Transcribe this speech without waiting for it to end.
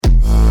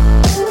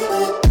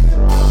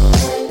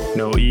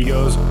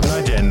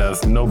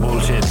das No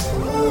Bullshit.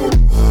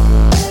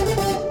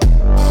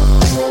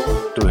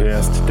 Du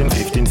hörst den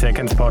 15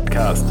 Seconds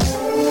Podcast.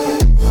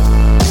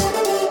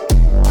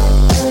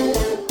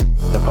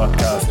 Der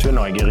Podcast für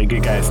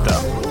neugierige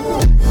Geister.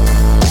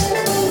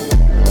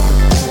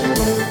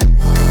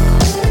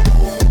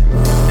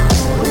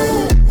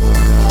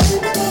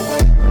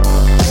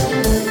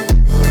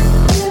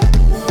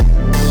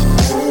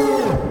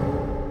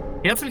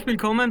 Herzlich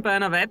willkommen bei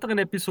einer weiteren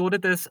Episode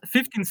des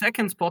 15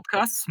 Seconds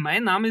Podcasts.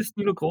 Mein Name ist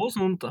Nilo Groß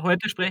und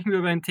heute sprechen wir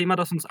über ein Thema,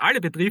 das uns alle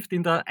betrifft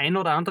in der einen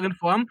oder anderen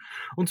Form.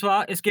 Und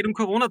zwar, es geht um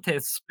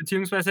Corona-Tests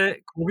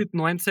bzw.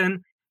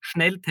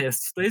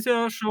 Covid-19-Schnelltests. Da ist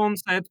ja schon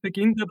seit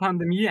Beginn der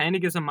Pandemie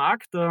einiges am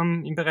Markt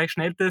im Bereich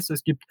Schnelltests.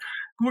 Es gibt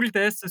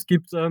Google-Tests, es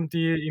gibt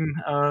die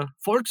im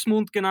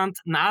Volksmund genannt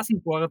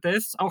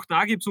Nasenbohrertests. Auch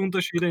da gibt es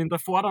Unterschiede in der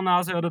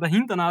Vordernase oder der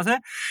Hinternase.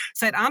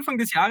 Seit Anfang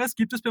des Jahres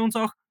gibt es bei uns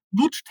auch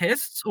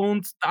Lutschtests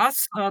und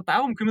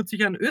darum kümmert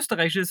sich ein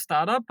österreichisches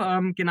Startup,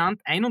 genannt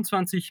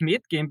 21med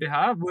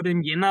GmbH, wurde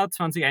im Jänner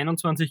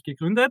 2021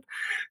 gegründet,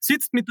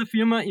 sitzt mit der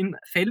Firma in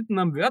Velten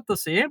am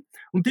Wörthersee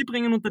und die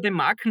bringen unter dem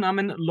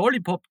Markennamen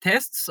Lollipop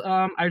Tests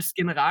als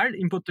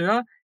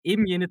Generalimporteur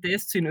eben jene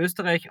Tests in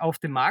Österreich auf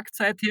dem Markt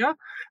seither.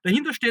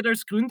 Dahinter steht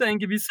als Gründer ein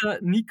gewisser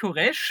Nico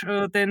Resch,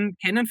 den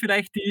kennen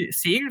vielleicht die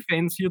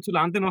Segelfans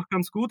hierzulande noch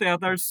ganz gut. Er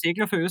hat als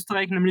Segler für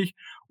Österreich nämlich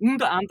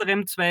unter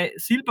anderem 2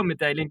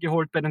 Silbermedaillen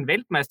geholt bei den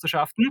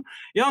Weltmeisterschaften.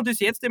 Ja, und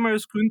ist jetzt eben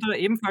als Gründer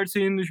ebenfalls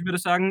in, ich würde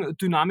sagen,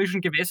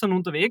 dynamischen Gewässern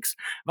unterwegs.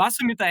 Was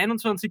er mit der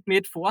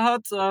 21med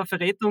vorhat,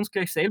 verrät er uns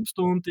gleich selbst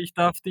und ich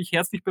darf dich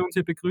herzlich bei uns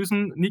hier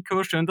begrüßen.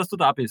 Nico, schön, dass du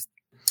da bist.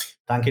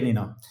 Danke,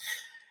 Nino.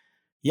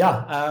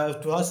 Ja,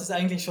 du hast es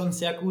eigentlich schon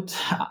sehr gut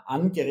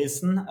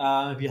angerissen.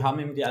 Wir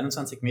haben eben die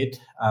 21med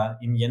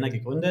im Jänner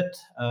gegründet,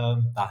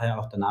 daher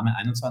auch der Name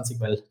 21,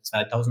 weil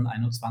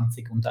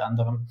 2021 unter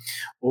anderem.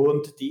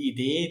 Und die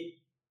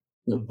Idee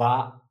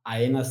war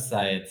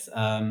einerseits,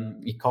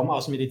 ich komme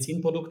aus dem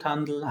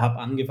Medizinprodukthandel, habe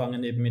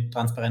angefangen eben mit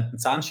transparenten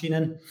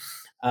Zahnschienen,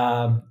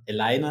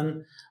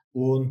 Alignern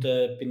und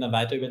bin dann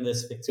weiter über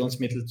das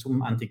Desinfektionsmittel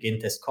zum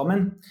Antigentest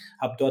gekommen.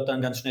 Habe dort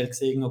dann ganz schnell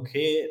gesehen,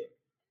 okay,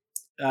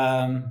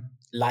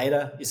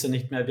 leider ist er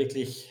nicht mehr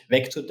wirklich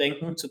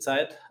wegzudenken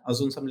zurzeit aus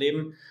unserem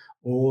Leben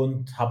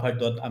und habe halt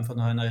dort einfach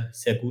nach einer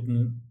sehr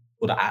guten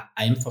oder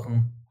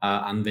einfachen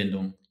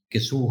Anwendung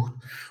gesucht.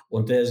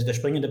 Und der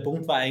springende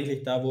Punkt war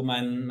eigentlich da, wo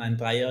mein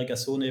 3-jähriger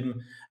Sohn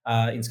eben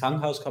ins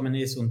Krankenhaus gekommen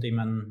ist und ihm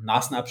einen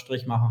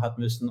Nasenabstrich machen hat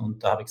müssen.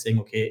 Und da habe ich gesehen,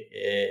 okay,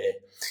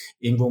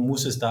 irgendwo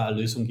muss es da eine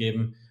Lösung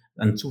geben,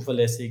 einen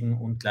zuverlässigen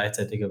und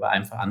gleichzeitig aber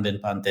einfach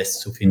anwendbaren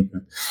Test zu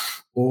finden.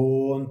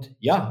 Und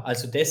ja,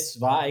 also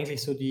das war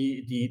eigentlich so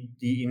die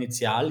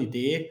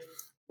Initialidee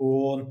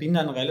und bin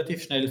dann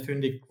relativ schnell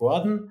fündig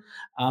geworden,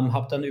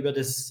 habe dann über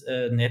das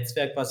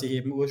Netzwerk, was ich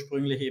eben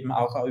ursprünglich eben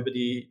auch über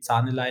die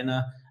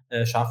Zahnaligner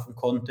schaffen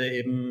konnte,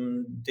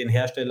 eben den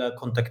Hersteller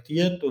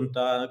kontaktiert und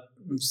da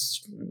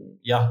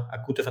ja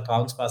eine gute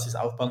Vertrauensbasis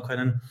aufbauen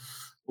können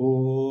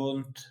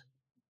und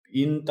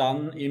ihn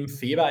dann im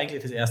Februar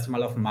eigentlich das erste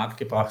Mal auf den Markt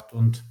gebracht.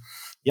 Und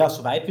ja,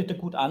 soweit wird er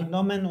gut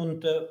angenommen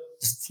und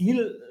das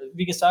Ziel,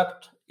 wie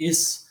gesagt,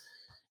 ist,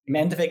 im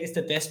Endeffekt ist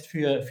der Test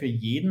für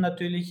jeden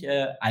natürlich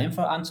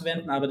einfach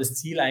anzuwenden, aber das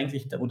Ziel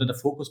eigentlich oder der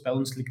Fokus bei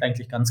uns liegt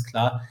eigentlich ganz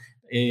klar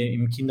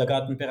im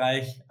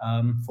Kindergartenbereich,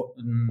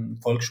 im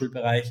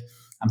Volksschulbereich,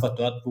 einfach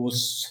dort, wo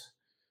es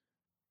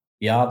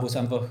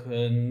einfach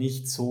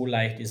nicht so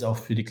leicht ist, auch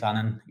für die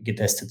Kleinen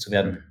getestet zu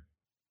werden.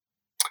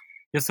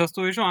 Jetzt hast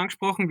du schon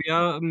angesprochen,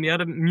 wer mehr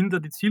oder minder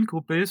die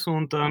Zielgruppe ist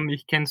und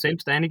ich kenne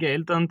selbst einige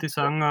Eltern, die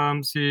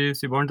sagen, sie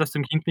wollen das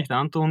dem Kind nicht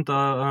antun,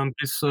 da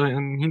bis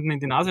hinten in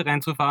die Nase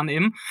reinzufahren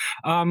eben.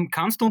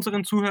 Kannst du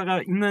unseren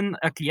ZuhörerInnen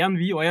erklären,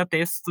 wie euer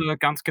Test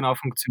ganz genau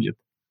funktioniert?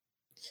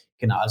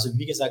 Genau, also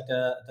wie gesagt,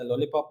 der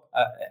Lollipop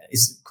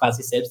ist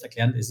quasi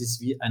selbsterklärend. Es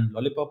ist wie ein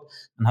Lollipop.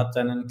 Man hat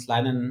ein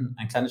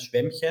kleines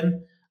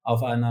Schwämmchen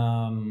auf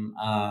einem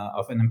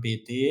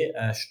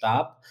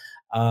PET-Stab.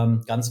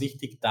 Ganz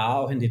wichtig da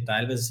auch in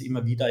Detail, weil es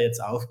immer wieder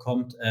jetzt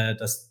aufkommt,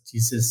 dass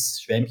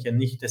dieses Schwämmchen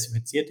nicht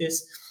desinfiziert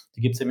ist.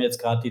 Da gibt es eben jetzt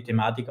gerade die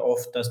Thematik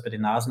oft, dass bei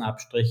den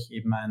Nasenabstrich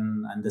eben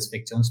ein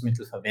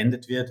Desinfektionsmittel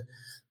verwendet wird,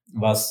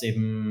 was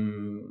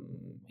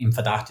eben im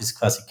Verdacht ist,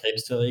 quasi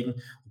Krebs zu erregen.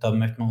 Und da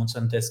möchte man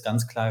unseren Test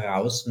ganz klar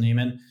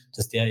rausnehmen,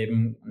 dass der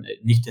eben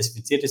nicht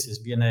desinfiziert ist.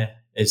 Es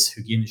ist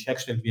hygienisch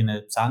hergestellt, wie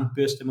eine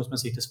Zahnbürste, muss man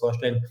sich das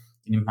vorstellen.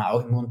 Die nimmt man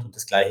auch im Mund und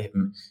das Gleiche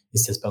eben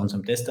ist jetzt bei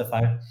unserem Test der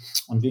Fall.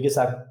 Und wie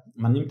gesagt,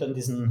 man nimmt dann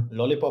diesen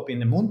Lollipop in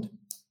den Mund,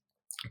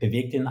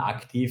 bewegt ihn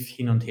aktiv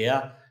hin und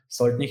her,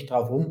 sollte nicht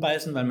drauf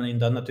rumbeißen, weil man ihn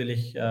dann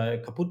natürlich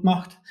kaputt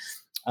macht,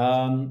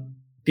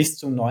 bis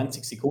zu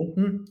 90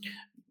 Sekunden.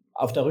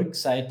 Auf der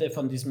Rückseite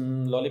von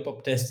diesem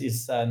Lollipop-Test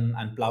ist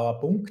ein blauer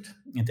Punkt,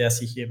 der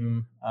sich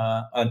eben,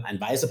 ein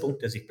weißer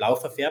Punkt, der sich blau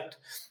verfärbt,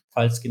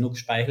 falls genug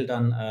Speichel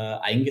dann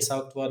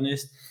eingesaugt worden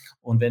ist.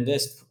 Und wenn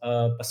das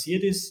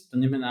passiert ist, dann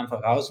nimmt man ihn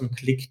einfach raus und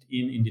klickt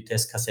ihn in die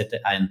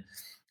Testkassette ein.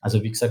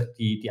 Also wie gesagt,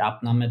 die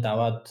Abnahme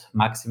dauert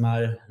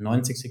maximal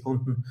 90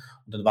 Sekunden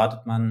und dann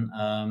wartet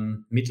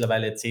man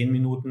mittlerweile 10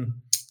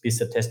 Minuten, bis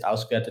der Test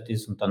ausgewertet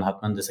ist und dann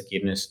hat man das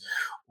Ergebnis.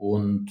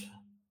 Und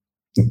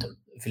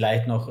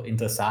vielleicht noch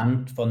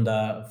interessant von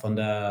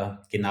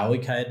der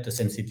Genauigkeit, der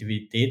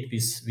Sensitivität, wie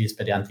es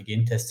bei den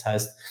Antigentests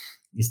heißt,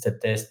 ist der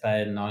Test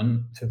bei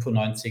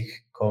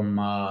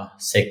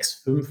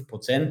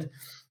 95,65%,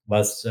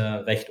 was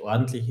recht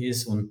ordentlich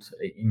ist und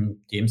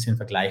in dem Sinn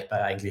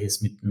vergleichbar eigentlich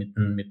ist mit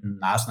einem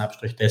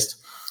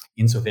Nasenabstrichtest.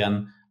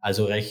 Insofern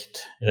also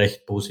recht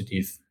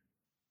positiv.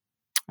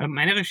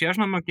 Meine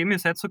Recherchen haben ergeben, ihr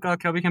seid sogar,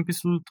 glaube ich, ein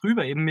bisschen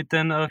drüber eben mit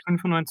den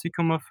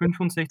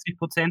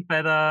 95,65%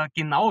 bei der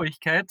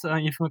Genauigkeit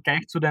im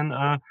Vergleich zu den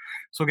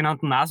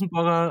sogenannten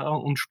Nasenbohrer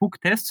und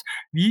Spucktests.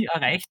 Wie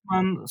erreicht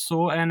man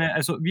so eine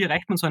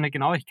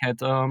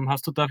Genauigkeit?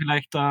 Hast du da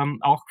vielleicht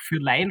auch für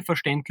Laien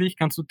verständlich,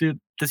 kannst du dir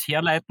das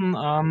herleiten,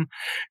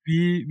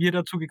 wie ihr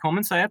dazu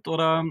gekommen seid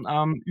oder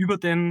über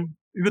den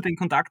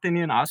Kontakt, den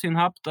ihr in Asien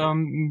habt,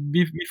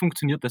 wie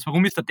funktioniert das?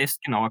 Warum ist der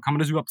Test genauer? Kann man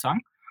das überhaupt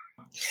sagen?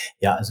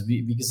 Ja, also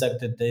wie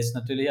gesagt, da ist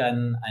natürlich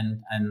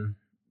ein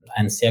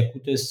sehr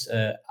gutes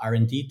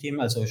R&D-Team,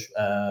 also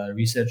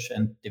Research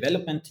and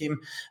Development Team.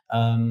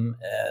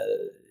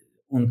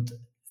 Und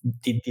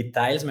die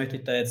Details möchte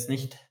ich da jetzt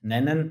nicht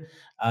nennen.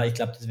 Ich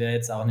glaube, das wäre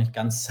jetzt auch nicht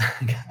ganz,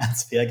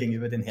 ganz fair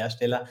gegenüber den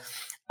Hersteller.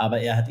 Aber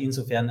er hat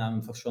insofern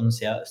einfach schon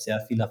sehr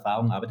viel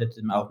Erfahrung, arbeitet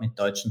eben auch mit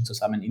Deutschen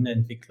zusammen in der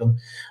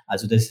Entwicklung.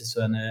 Also das ist so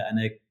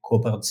eine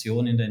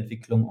Kooperation in der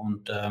Entwicklung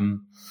und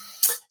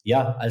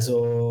ja,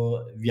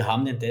 also wir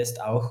haben den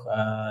Test auch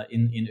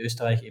in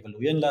Österreich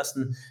evaluieren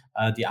lassen.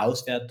 Die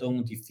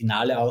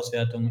finale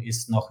Auswertung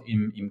ist noch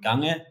im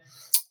Gange,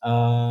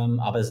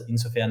 aber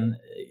insofern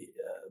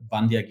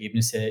waren die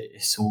Ergebnisse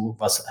so,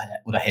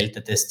 oder hält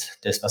der Test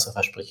das, was er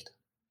verspricht.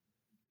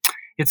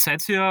 Jetzt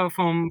seid ihr ja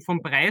vom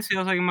Preis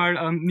her, sage ich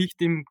mal,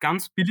 nicht im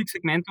ganz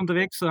Billigsegment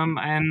unterwegs.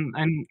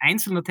 Ein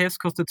einzelner Test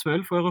kostet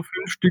 12 €, 5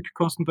 Stück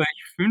kosten bei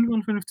euch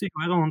 55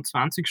 € und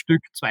 20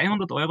 Stück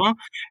 200 €.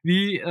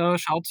 Wie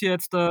schaut ihr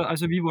jetzt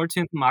also wie wollt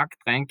ihr in den Markt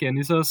reingehen?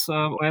 Ist es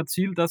euer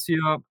Ziel, dass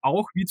ihr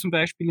auch, wie zum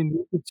Beispiel in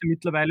Wien gibt's ja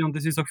mittlerweile, und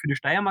das ist auch für die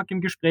Steiermark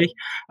im Gespräch,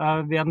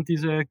 werden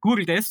diese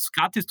Google-Tests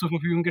gratis zur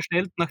Verfügung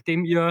gestellt,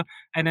 nachdem ihr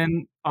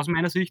einen, aus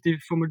meiner Sicht,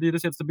 ich formuliere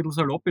das jetzt ein bisschen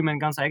salopp in meinen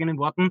ganz eigenen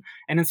Worten,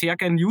 einen sehr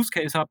geilen Use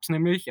Case habt,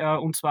 nämlich,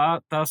 und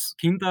zwar, dass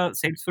Kinder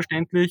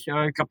selbstverständlich,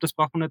 ich glaube, das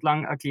braucht man nicht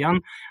lang erklären,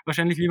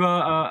 wahrscheinlich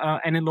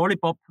lieber einen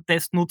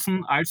Lollipop-Test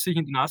nutzen, als sich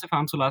in die Nase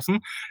fahren zu lassen.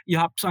 Ihr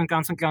habt so einen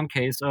ganz einen klaren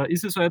Case.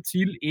 Ist es euer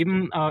Ziel,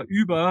 eben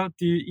über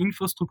die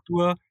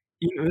Infrastruktur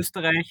in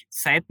Österreich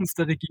seitens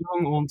der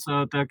Regierung und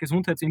der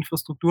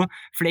Gesundheitsinfrastruktur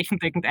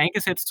flächendeckend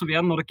eingesetzt zu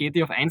werden, oder geht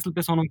ihr auf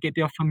Einzelpersonen, geht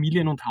ihr auf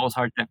Familien und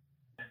Haushalte?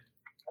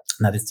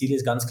 Na, das Ziel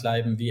ist ganz klar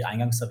eben, wie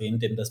eingangs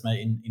erwähnt, eben, dass wir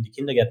in die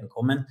Kindergärten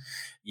kommen.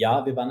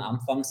 Ja, wir waren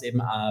anfangs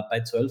eben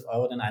bei 12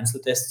 € den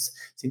Einzeltests,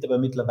 sind aber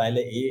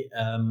mittlerweile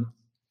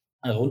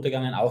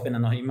runtergegangen, auch wenn er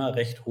noch immer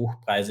recht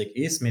hochpreisig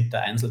ist. Mit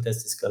der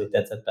Einzeltest ist, glaube ich,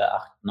 derzeit bei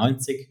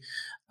 98.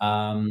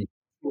 Ähm,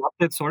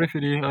 Sorry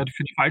für die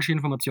falsche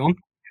Information.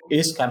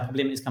 Ist kein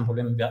Problem, ist kein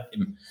Problem. Ja,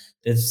 eben.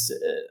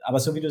 Aber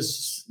so wie du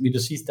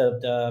siehst,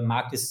 der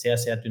Markt ist sehr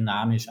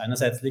dynamisch.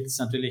 Einerseits liegt es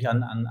natürlich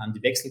an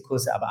die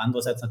Wechselkurse, aber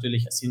andererseits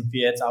natürlich sind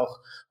wir jetzt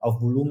auch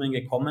auf Volumen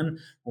gekommen,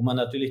 wo man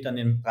natürlich dann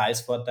den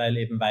Preisvorteil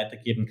eben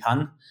weitergeben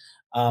kann.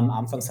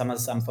 Anfangs haben wir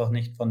es einfach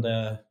nicht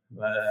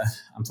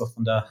einfach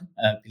von der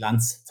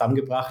Bilanz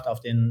zusammengebracht, auf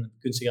den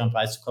günstigeren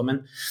Preis zu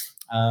kommen.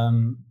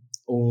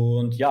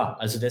 Und ja,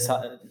 also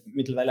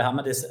mittlerweile haben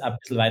wir das ein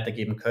bisschen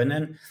weitergeben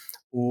können.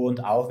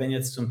 Und auch wenn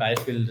jetzt zum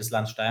Beispiel das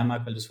Land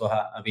Steiermark, weil du es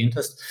vorher erwähnt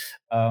hast,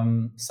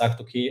 sagt,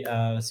 okay,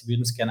 sie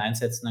würden es gerne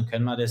einsetzen, dann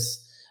können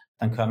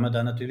wir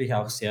da natürlich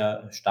auch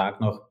sehr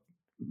stark noch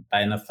bei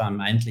einer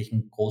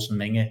vermeintlichen großen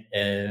Menge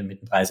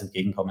mit dem Preis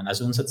entgegenkommen.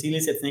 Also unser Ziel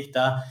ist jetzt nicht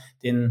da,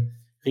 den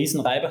riesen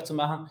Reibach zu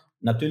machen.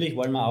 Natürlich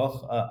wollen wir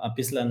auch ein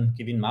bisschen einen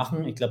Gewinn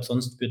machen. Ich glaube,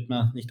 sonst würde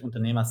man nicht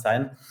Unternehmer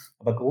sein.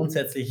 Aber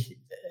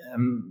grundsätzlich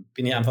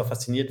bin ich einfach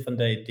fasziniert von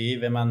der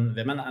Idee, wenn man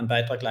einen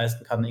Beitrag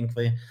leisten kann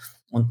irgendwie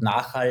und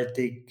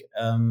nachhaltig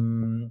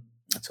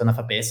zu einer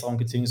Verbesserung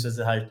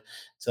beziehungsweise halt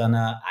zu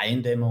einer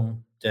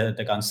Eindämmung der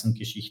ganzen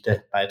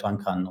Geschichte beitragen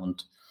kann.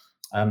 Und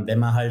wenn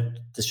man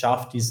halt das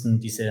schafft,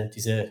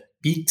 diese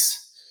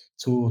Peaks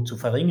zu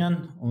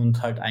verringern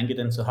und halt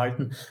eingedämmt zu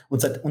halten.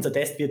 Unser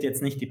Test wird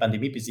jetzt nicht die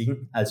Pandemie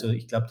besiegen, also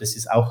ich glaube, das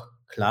ist auch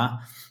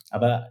klar,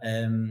 aber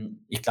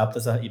ich glaube,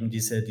 dass er eben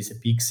diese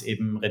Peaks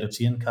eben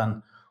reduzieren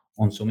kann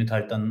und somit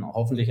halt dann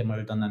hoffentlich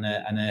einmal dann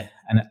eine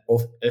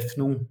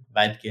Öffnung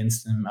weitgehend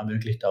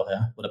ermöglicht auch,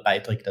 ja, oder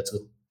beiträgt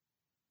dazu.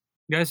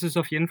 Ja, es ist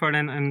auf jeden Fall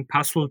ein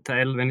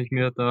Puzzleteil, wenn ich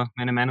mir da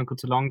meine Meinung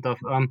kurz erlauben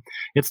darf.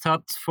 Jetzt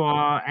hat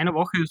vor einer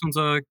Woche ist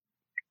unser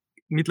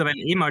mittlerweile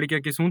ehemaliger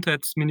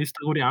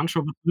Gesundheitsminister Rudi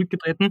Anschober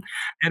zurückgetreten.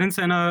 Er hat in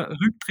seiner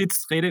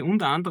Rücktrittsrede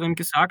unter anderem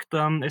gesagt,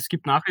 es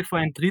gibt nach wie vor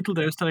ein Drittel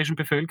der österreichischen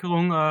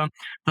Bevölkerung,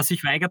 das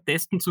sich weigert,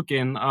 testen zu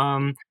gehen.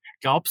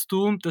 Glaubst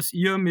du, dass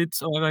ihr mit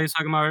eurer, ich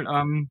sage mal,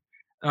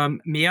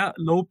 mehr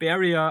Low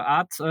Barrier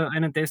Art,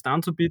 einen Test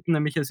anzubieten,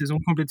 nämlich es ist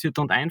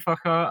unkomplizierter und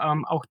einfacher,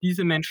 auch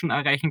diese Menschen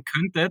erreichen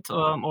könntet,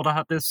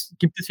 oder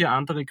gibt es hier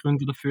andere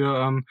Gründe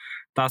dafür,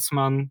 dass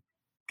man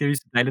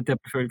gewisse Teile der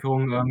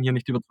Bevölkerung, hier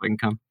nicht überzeugen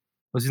kann.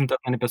 Was ist denn da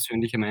deine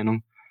persönliche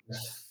Meinung?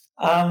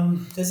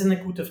 Das ist eine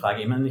gute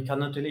Frage. Ich meine, ich kann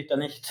natürlich da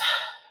nicht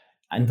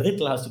ein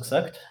Drittel hast du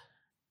gesagt?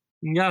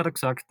 Ja, hat er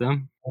gesagt, ja.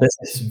 Das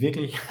ist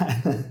wirklich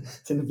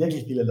sind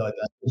wirklich viele Leute.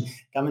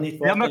 Ich kann mir nicht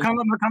Ja, vorstellen.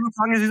 man kann auch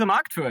sagen, es ist ein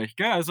Markt für euch,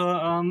 gell? Also,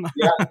 Ja,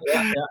 ja,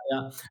 ja,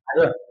 ja.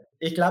 Also,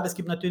 ich glaube, es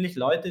gibt natürlich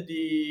Leute,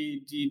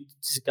 die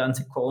diese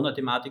ganze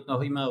Corona-Thematik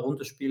noch immer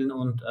runterspielen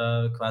und,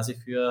 quasi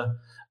für,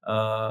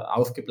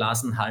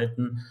 aufgeblasen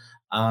halten.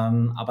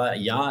 Aber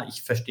ja,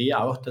 ich verstehe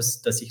auch,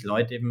 dass sich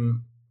Leute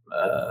eben,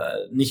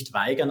 nicht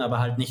weigern, aber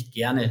halt nicht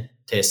gerne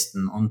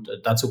testen. Und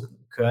dazu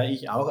gehöre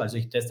ich auch. Also,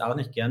 ich teste auch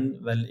nicht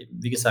gern, weil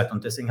wie gesagt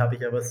und deswegen habe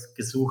ich ja was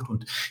gesucht.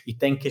 Und ich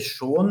denke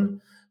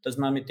schon, dass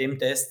man mit dem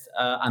Test,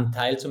 einen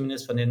Teil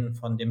zumindest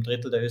von dem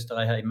Drittel der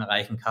Österreicher eben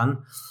erreichen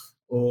kann.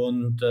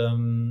 Und,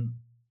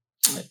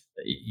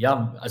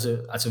 ja,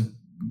 also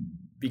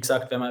wie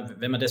gesagt,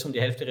 wenn man das um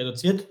die Hälfte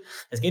reduziert,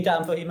 es geht ja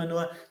einfach immer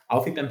nur,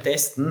 auch wie beim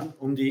Testen,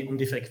 um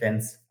die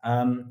Frequenz.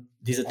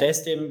 Dieser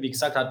Test eben, wie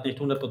gesagt, hat nicht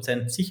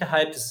 100%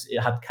 Sicherheit,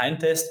 er hat keinen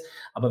Test,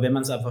 aber wenn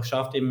man es einfach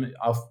schafft, eben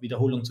auf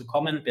Wiederholung zu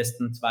kommen,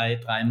 besten 2,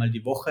 dreimal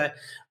die Woche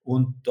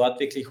und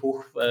dort wirklich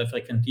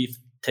hochfrequentiv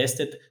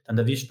testet, dann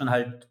erwischt man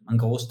halt einen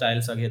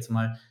Großteil, sage ich jetzt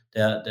mal,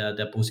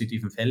 der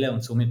positiven Fälle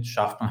und somit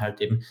schafft man halt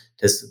eben,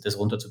 das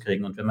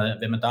runterzukriegen. Und wenn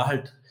man da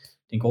halt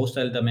den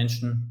Großteil der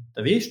Menschen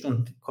erwischt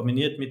und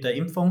kombiniert mit der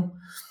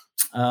Impfung,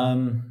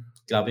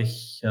 glaube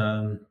ich,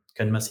 können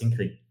wir es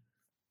hinkriegen.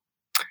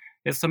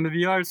 Jetzt haben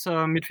wir als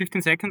mit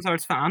 15 Seconds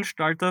als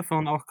Veranstalter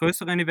von auch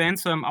größeren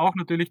Events auch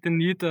natürlich den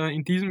Need,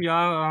 in diesem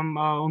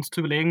Jahr uns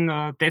zu überlegen,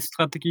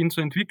 Teststrategien zu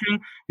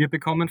entwickeln. Wir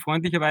bekommen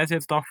freundlicherweise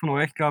jetzt auch von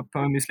euch, ich glaube,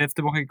 ist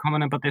letzte Woche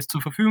gekommen, ein paar Tests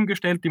zur Verfügung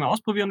gestellt, die wir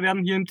ausprobieren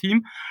werden hier im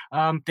Team.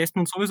 Testen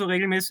uns sowieso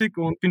regelmäßig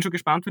und bin schon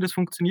gespannt, wie das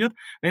funktioniert.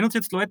 Wenn uns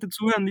jetzt Leute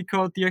zuhören,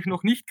 Nico, die euch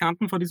noch nicht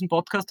kannten vor diesem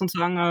Podcast und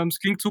sagen, es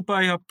klingt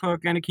super, ich habe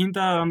kleine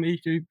Kinder,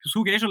 ich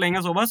suche schon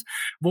länger sowas.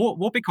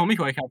 Wo bekomme ich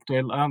euch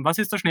aktuell? Was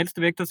ist der schnellste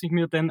Weg, dass ich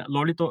mir den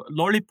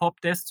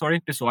Lollipop-Test,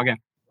 besorge?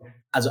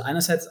 Also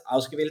einerseits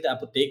ausgewählte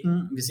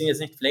Apotheken. Wir sind jetzt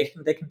nicht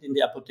flächendeckend in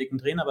die Apotheken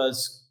drin, aber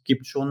es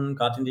gibt schon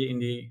gerade in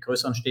die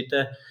größeren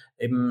Städte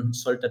eben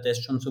sollte der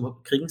Test schon zu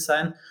kriegen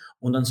sein.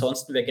 Und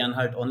ansonsten, wer gern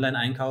halt online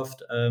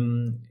einkauft,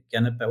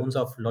 gerne bei uns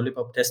auf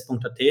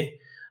lollipoptest.at,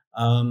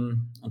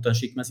 und dann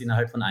schickt man es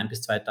innerhalb von 1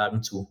 bis 2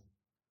 Tagen zu.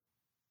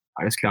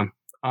 Alles klar.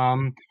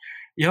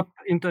 Ich habe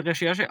in der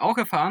Recherche auch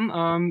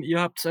erfahren,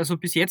 ihr habt also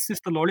bis jetzt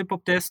ist der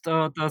Lollipop-Test,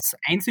 das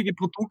einzige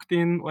Produkt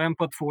in eurem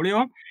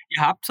Portfolio.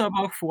 Ihr habt's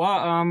aber auch vor,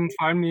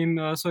 vor allem im,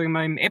 sage ich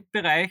mal, im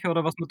App-Bereich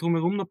oder was man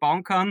drumherum noch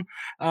bauen kann,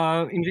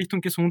 in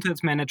Richtung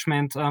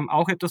Gesundheitsmanagement,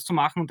 auch etwas zu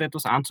machen und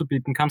etwas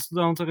anzubieten. Kannst du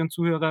da unseren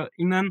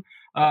ZuhörerInnen,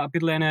 ein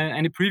bisschen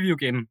eine Preview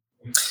geben?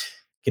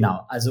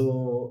 Genau,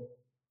 also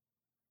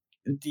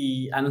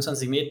die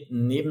 21 Med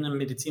neben dem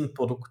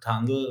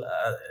Medizinprodukthandel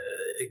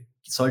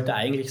sollte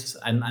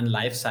eigentlich ein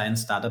Life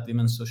Science Startup, wie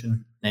man es so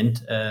schön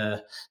nennt,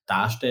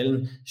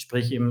 darstellen.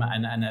 Sprich eben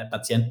eine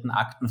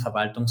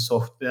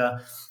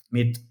Patientenaktenverwaltungssoftware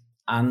mit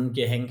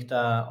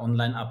angehängter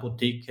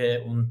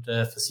Online-Apotheke und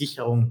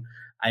Versicherung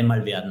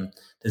einmal werden.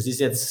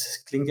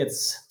 Klingt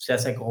jetzt sehr,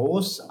 sehr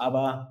groß,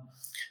 aber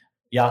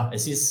ja,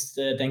 es ist,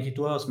 denke ich,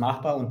 durchaus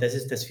machbar und das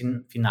ist das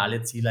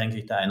finale Ziel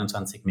eigentlich der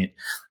 21 Med.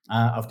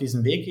 Auf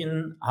diesem Weg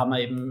hin haben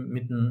wir eben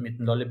mit dem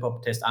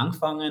Lollipop-Test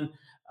angefangen,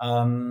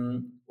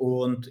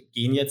 und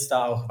gehen jetzt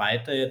da auch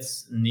weiter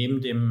jetzt neben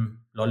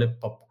dem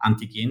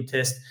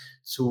Lollipop-Antigen-Test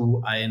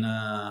zu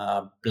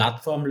einer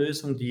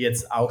Plattformlösung, die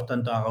jetzt auch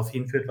dann darauf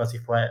hinführt, was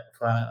ich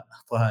vorher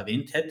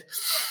erwähnt hätte.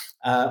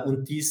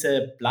 Und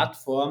diese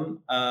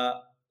Plattform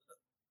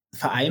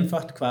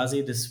vereinfacht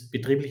quasi das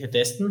betriebliche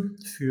Testen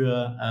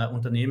für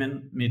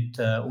Unternehmen mit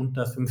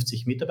unter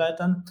 50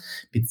 Mitarbeitern,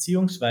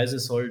 beziehungsweise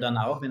soll dann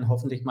auch, wenn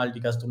hoffentlich mal die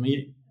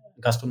Gastronomie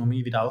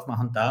wieder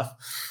aufmachen darf,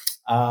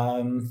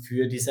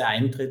 für diese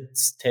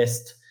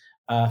Eintrittstest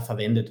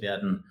verwendet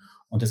werden.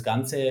 Und das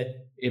Ganze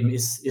eben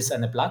ist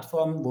eine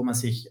Plattform, wo man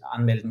sich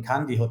anmelden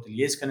kann. Die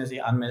Hoteliers können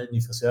sich anmelden,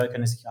 die Friseure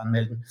können sich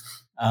anmelden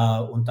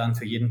und dann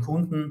für jeden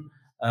Kunden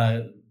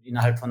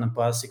innerhalb von ein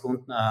paar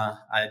Sekunden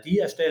ID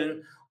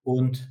erstellen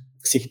und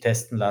sich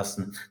testen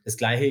lassen. Das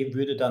Gleiche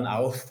würde dann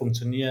auch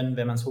funktionieren,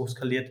 wenn man es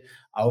hochskaliert,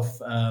 auf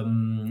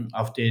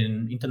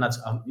den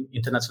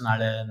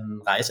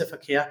internationalen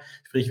Reiseverkehr.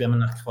 Sprich, wenn man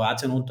nach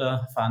Kroatien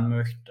runterfahren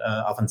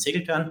möchte, auf einen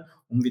Segeltörn,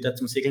 um wieder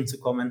zum Segeln zu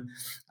kommen,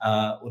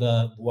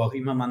 oder wo auch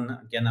immer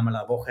man gerne einmal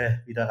eine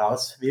Woche wieder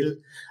raus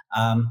will,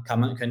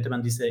 könnte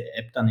man diese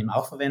App dann eben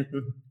auch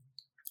verwenden.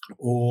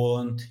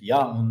 Und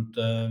ja,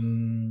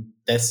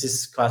 das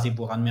ist quasi,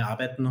 woran wir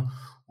arbeiten.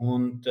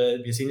 Und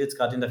wir sind jetzt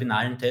gerade in der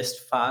finalen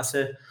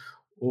Testphase.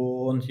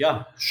 Und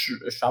ja,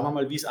 schauen wir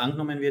mal, wie es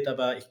angenommen wird.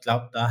 Aber ich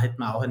glaube, da hätten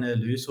wir auch eine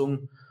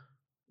Lösung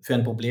für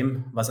ein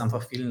Problem, was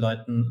einfach vielen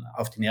Leuten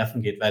auf die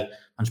Nerven geht, weil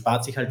man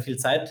spart sich halt viel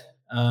Zeit,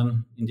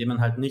 indem man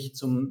halt nicht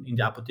in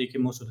die Apotheke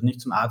muss oder nicht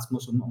zum Arzt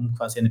muss, um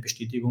quasi eine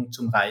Bestätigung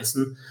zum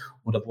Reisen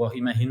oder wo auch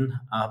immer hin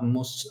haben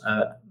muss.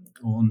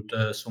 Und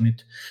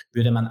somit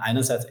würde man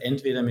einerseits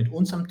entweder mit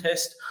unserem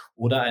Test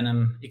oder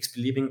einem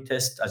x-beliebigen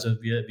Test,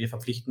 also wir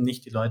verpflichten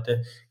nicht die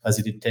Leute,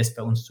 quasi den Test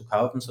bei uns zu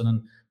kaufen,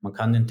 sondern man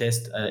kann den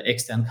Test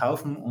extern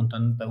kaufen und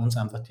dann bei uns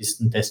einfach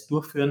diesen Test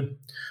durchführen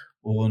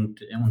und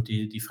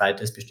die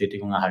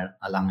Freitestbestätigung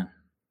erlangen.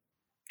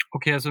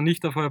 Okay, also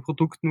nicht auf euer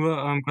Produkt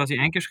nur, quasi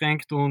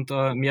eingeschränkt und,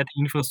 mehr die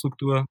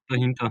Infrastruktur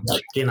dahinter.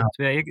 Genau. Das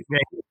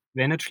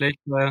wäre nicht schlecht,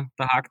 weil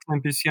da hakt's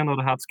ein bisschen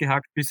oder hat's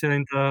gehakt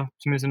bisher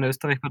zumindest in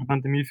Österreich bei der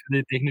Pandemie für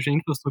die technische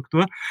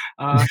Infrastruktur.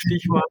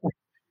 Stichwort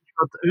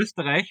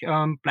Österreich.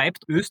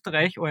 Bleibt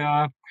Österreich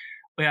euer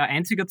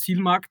einziger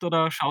Zielmarkt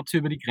oder schaut ihr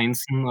über die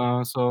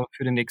Grenzen, so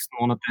für die nächsten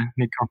Monate,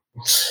 Nico?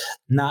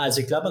 Na,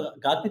 also ich glaube,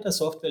 gerade mit der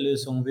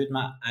Softwarelösung würde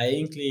man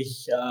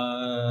eigentlich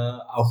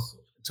auch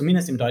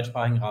zumindest im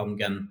deutschsprachigen Raum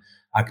gern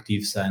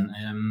aktiv sein.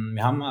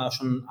 Wir haben auch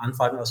schon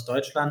Anfragen aus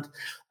Deutschland.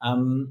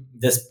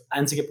 Das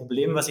einzige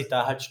Problem, was sich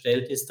da halt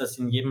stellt, ist, dass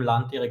in jedem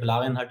Land die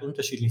Regularien halt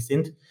unterschiedlich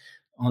sind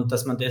und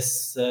dass man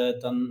das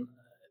dann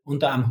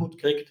unter einem Hut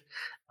kriegt,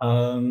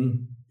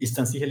 ist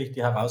dann sicherlich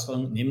die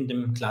Herausforderung neben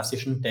dem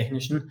klassischen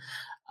technischen.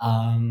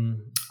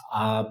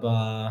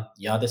 Aber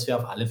ja, das wäre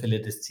auf alle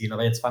Fälle das Ziel.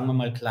 Aber jetzt fangen wir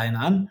mal klein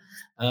an.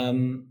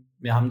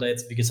 Wir haben da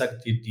jetzt, wie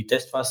gesagt, die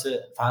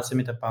Testphase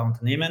mit ein paar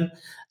Unternehmen.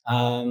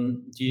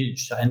 Die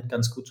scheint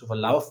ganz gut zu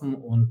verlaufen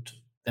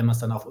und wenn man es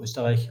dann auf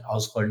Österreich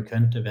ausrollen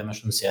könnte, wären wir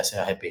schon sehr,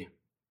 sehr happy.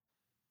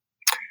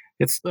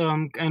 Jetzt,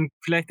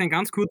 vielleicht ein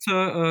ganz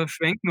kurzer,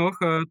 Schwenk noch,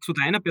 zu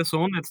deiner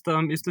Person. Jetzt,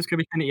 ist das,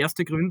 glaube ich, deine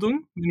erste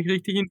Gründung, wenn ich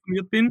richtig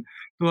informiert bin.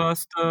 Du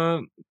hast,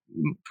 kann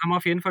man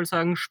auf jeden Fall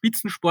sagen,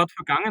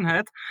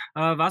 Spitzensport-Vergangenheit.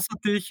 Was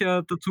hat dich,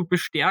 dazu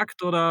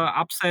bestärkt oder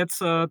abseits,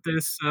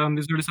 des,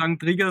 wie soll ich sagen,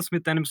 Triggers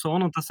mit deinem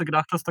Sohn und dass du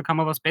gedacht hast, da kann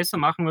man was besser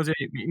machen, was ja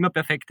immer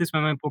perfekt ist,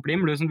 wenn man ein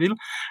Problem lösen will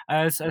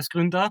als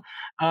Gründer.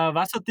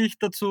 Was hat dich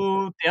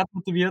dazu derart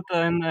motiviert,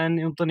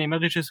 ein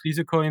unternehmerisches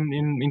Risiko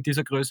in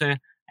dieser Größe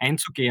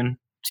einzugehen?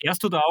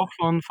 Zehrst du da auch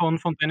von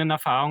deinen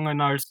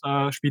Erfahrungen als,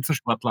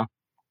 Spitzensportler?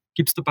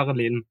 Gibt's da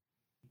Parallelen?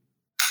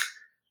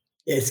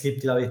 Ja, es gibt,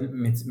 glaube ich,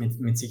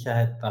 mit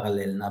Sicherheit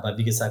Parallelen. Aber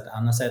wie gesagt,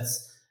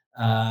 einerseits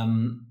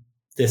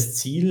das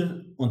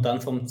Ziel und dann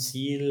vom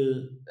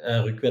Ziel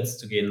rückwärts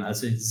zu gehen.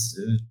 Also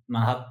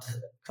man hat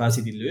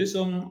quasi die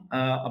Lösung,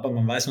 aber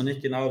man weiß noch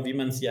nicht genau, wie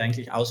man sie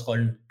eigentlich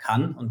ausrollen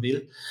kann und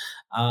will.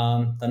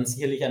 Dann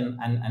sicherlich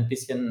ein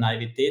bisschen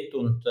Naivität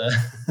und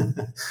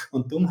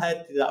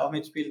Dummheit, die da auch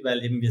mitspielt,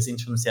 weil eben wir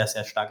sind schon sehr,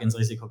 sehr stark ins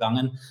Risiko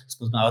gegangen. Das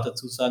muss man auch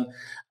dazu sagen.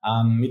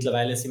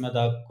 Mittlerweile sind wir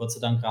da Gott sei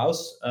Dank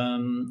raus.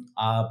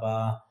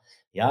 Aber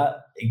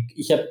ja,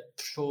 ich habe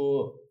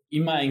schon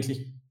immer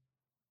eigentlich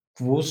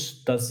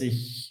gewusst, dass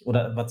ich,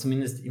 oder war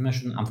zumindest immer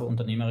schon einfach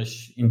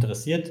unternehmerisch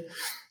interessiert.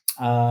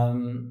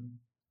 Ähm,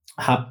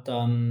 habe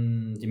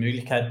dann die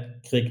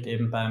Möglichkeit gekriegt,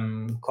 eben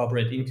beim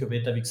Corporate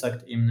Incubator, wie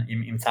gesagt,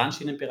 im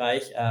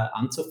Zahnschienenbereich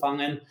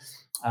anzufangen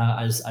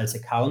als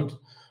Account.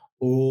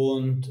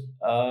 Und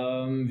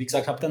wie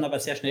gesagt, habe dann aber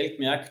sehr schnell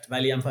gemerkt,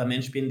 weil ich einfach ein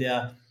Mensch bin,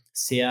 der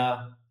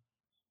sehr,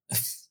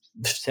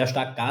 sehr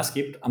stark Gas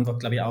gibt, einfach,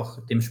 glaube ich,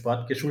 auch dem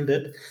Sport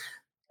geschuldet,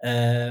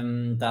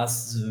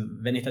 dass,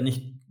 wenn ich dann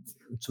nicht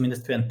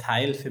zumindest für einen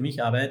Teil für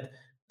mich arbeite,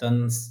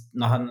 dann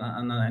nach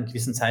einer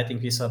gewissen Zeit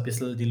irgendwie so ein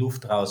bisschen die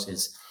Luft raus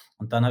ist.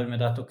 Und dann habe ich mir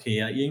gedacht, okay,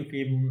 ja,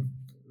 irgendwie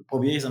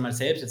probiere ich es einmal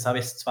selbst. Jetzt habe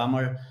ich es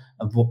zweimal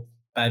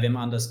bei wem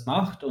anders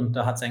gemacht und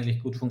da hat es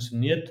eigentlich gut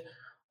funktioniert.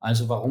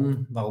 Also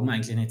warum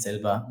eigentlich nicht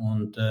selber?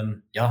 Und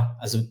ja,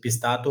 also bis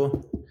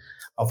dato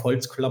auf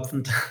Holz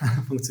klopfend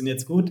funktioniert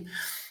es gut.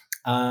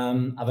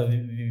 Aber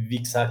wie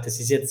gesagt,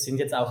 sind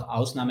jetzt auch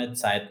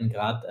Ausnahmezeiten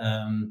gerade.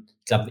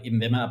 Ich glaube,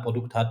 eben wenn man ein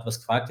Produkt hat, was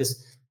gefragt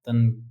ist,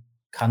 dann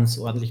kann es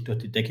ordentlich durch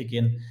die Decke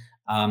gehen.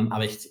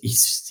 Aber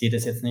ich sehe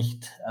das jetzt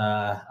nicht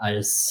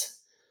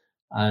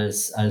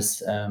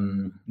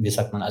wie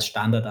sagt man, als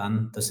Standard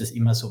an, dass es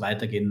immer so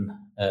weitergehen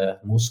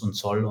muss und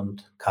soll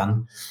und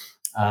kann.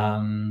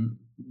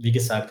 Wie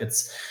gesagt,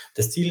 jetzt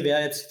das Ziel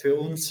wäre jetzt für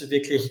uns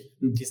wirklich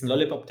diesen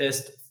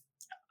Lollipop-Test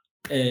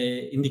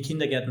in die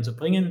Kindergärten zu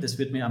bringen. Das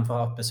würde mich einfach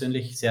auch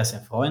persönlich sehr, sehr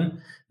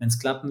freuen, wenn es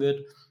klappen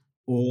wird.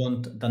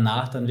 Und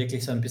danach dann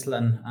wirklich so ein bisschen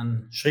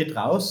an Schritt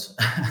raus,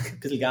 ein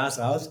bisschen Gas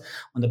raus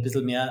und ein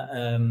bisschen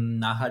mehr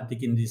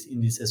nachhaltig in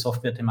diese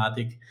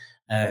Software-Thematik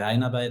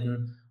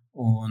reinarbeiten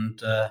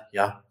und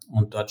ja,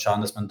 und dort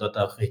schauen, dass man dort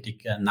auch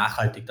richtig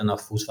nachhaltig dann auch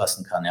Fuß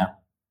fassen kann, ja.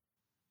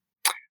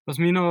 Was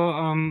mich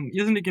noch,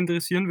 irrsinnig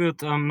interessieren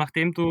wird,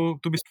 nachdem du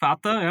bist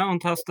Vater, ja,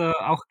 und hast,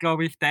 auch,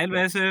 glaube ich,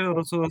 teilweise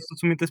oder so hast du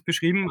zumindest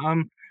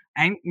beschrieben,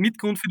 ein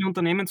Mitgrund für die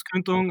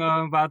Unternehmensgründung,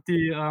 war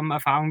die,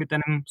 Erfahrung mit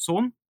deinem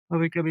Sohn,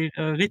 habe ich, glaube ich,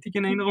 richtig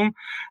in Erinnerung,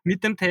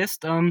 mit dem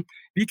Test.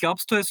 Wie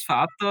glaubst du als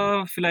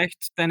Vater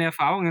vielleicht deine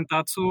Erfahrungen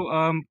dazu,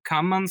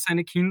 kann man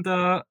seine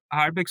Kinder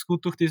halbwegs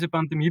gut durch diese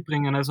Pandemie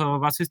bringen? Also,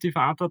 was ist die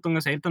Verantwortung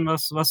als Eltern?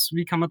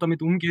 Wie kann man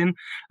damit umgehen,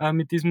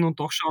 mit diesem nun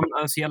doch schon,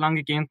 sehr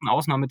lange gehenden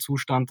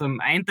Ausnahmezustand?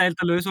 Ein Teil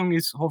der Lösung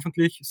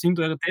sind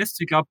eure Tests.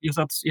 Ich glaube, ihr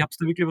habt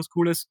da wirklich was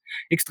Cooles,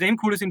 extrem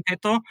Cooles im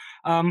Petto.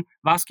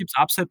 Was gibt's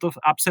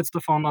abseits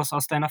davon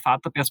aus deiner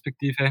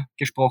Vaterperspektive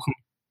gesprochen?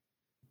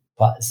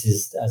 Boah, das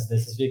ist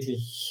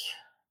wirklich,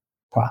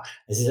 boah,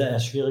 es ist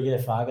eine schwierige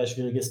Frage, ein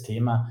schwieriges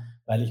Thema,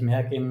 weil ich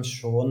merke eben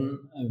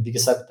schon, wie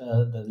gesagt,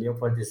 der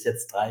Leopold ist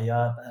jetzt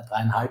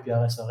 3,5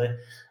 Jahre, sorry,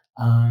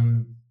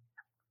 ähm,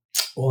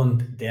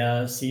 und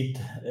der sieht,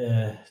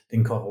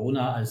 den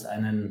Corona als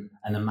einen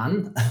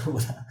Mann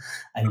oder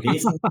ein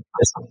Wesen,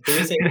 das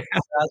böse ist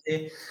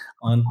quasi.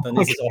 Und dann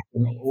ist es auf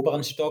dem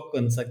oberen Stock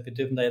und sagt: „Wir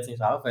dürfen da jetzt nicht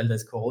rauf, weil da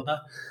ist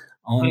Corona."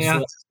 Und Ja,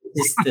 so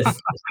ist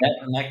das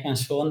merkt man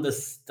schon,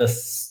 dass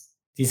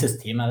dieses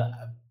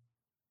Thema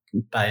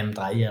beim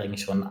Dreijährigen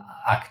schon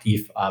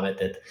aktiv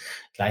arbeitet.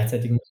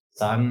 Gleichzeitig muss ich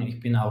sagen, ich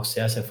bin auch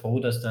sehr, sehr froh,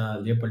 dass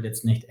der Leopold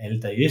jetzt nicht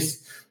älter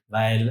ist,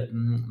 weil,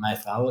 meine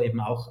Frau eben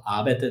auch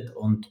arbeitet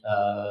und,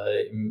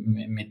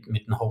 mit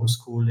dem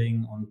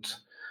Homeschooling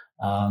und,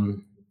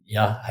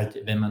 ja, halt,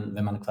 wenn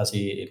man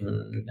quasi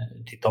eben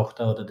die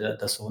Tochter oder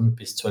der Sohn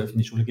bis 12 in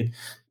die Schule geht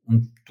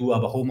und du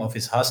aber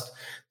Homeoffice hast,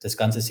 das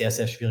Ganze sehr,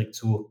 sehr schwierig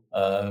zu,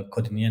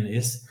 koordinieren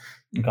ist,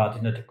 grad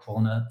in der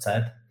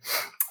Corona-Zeit.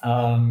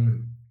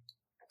 Ähm,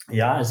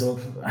 ja, also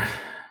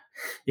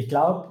ich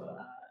glaube,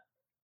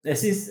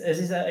 es ist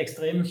ein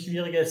extrem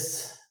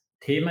schwieriges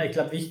Thema. Ich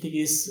glaube, wichtig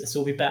ist,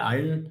 so wie bei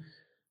allen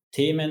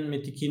Themen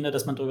mit den Kindern,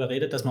 dass man drüber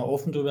redet, dass man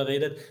offen drüber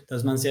redet,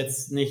 dass man es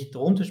jetzt nicht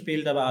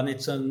runterspielt, aber auch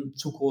nicht zu einem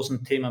zu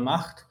großen Thema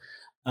macht.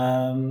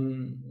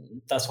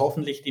 Dass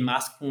hoffentlich die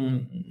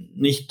Masken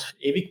nicht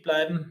ewig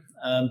bleiben,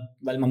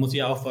 weil man muss sich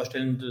ja auch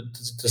vorstellen,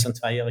 dass ein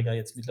Zweijähriger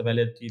jetzt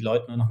mittlerweile die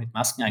Leute nur noch mit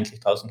Masken eigentlich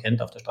draußen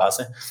kennt auf der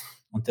Straße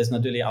und das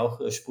natürlich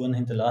auch Spuren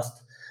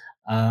hinterlässt.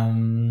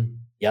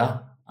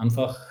 Ja,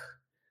 einfach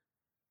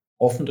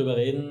offen drüber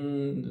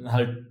reden,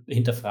 halt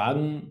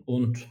hinterfragen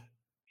und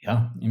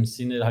ja, im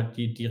Sinne halt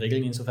die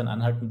Regeln insofern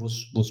anhalten,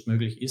 wo's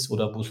möglich ist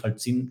oder wo's halt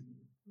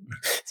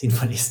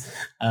sinnvoll ist.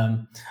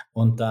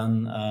 Und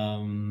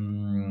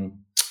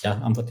dann,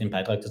 ja, einfach den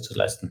Beitrag dazu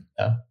leisten,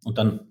 ja. Und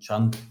dann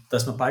schauen,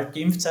 dass wir bald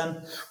geimpft sind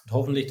und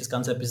hoffentlich das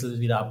Ganze ein bisschen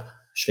wieder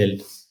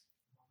abschwellt.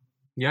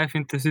 Ja, ich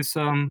finde, das ist,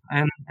 ein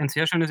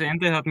sehr schönes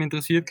Ende. Hat mich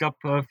interessiert.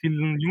 Glaube,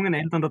 vielen jungen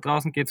Eltern da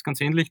draußen geht's ganz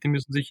ähnlich. Die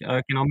müssen sich,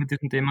 genau mit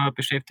diesem Thema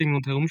beschäftigen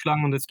und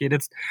herumschlagen und es geht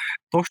jetzt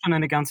doch schon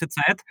eine ganze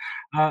Zeit.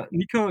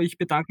 Nico, ich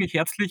bedanke mich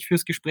herzlich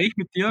fürs Gespräch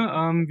mit dir.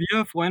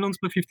 Wir freuen uns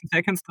bei 15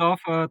 Seconds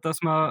drauf,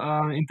 dass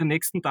wir, in den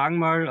nächsten Tagen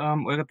mal,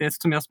 eure Tests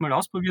zum ersten Mal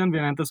ausprobieren.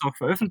 Wir werden das auch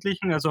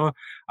veröffentlichen. Also,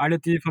 alle,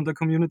 die von der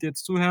Community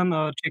jetzt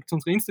zuhören, checkt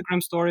unsere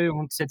Instagram-Story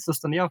und setzt das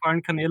dann eh auf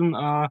allen Kanälen,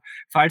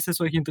 falls es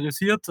euch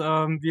interessiert.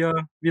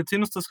 Wir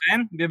ziehen uns das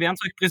rein. Wir werden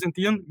es euch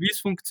präsentieren, wie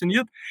es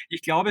funktioniert.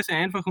 Ich glaube, es ist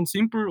einfach und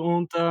simpel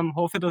und,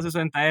 hoffe, dass es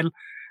ein Teil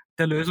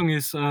der Lösung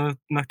ist,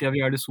 nach der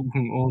wir alle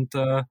suchen. Und,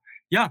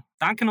 ja,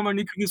 danke nochmal,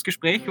 Nico, fürs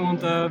Gespräch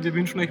und, wir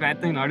wünschen euch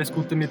weiterhin alles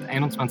Gute mit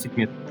 21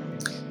 mit.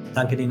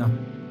 Danke, Dino.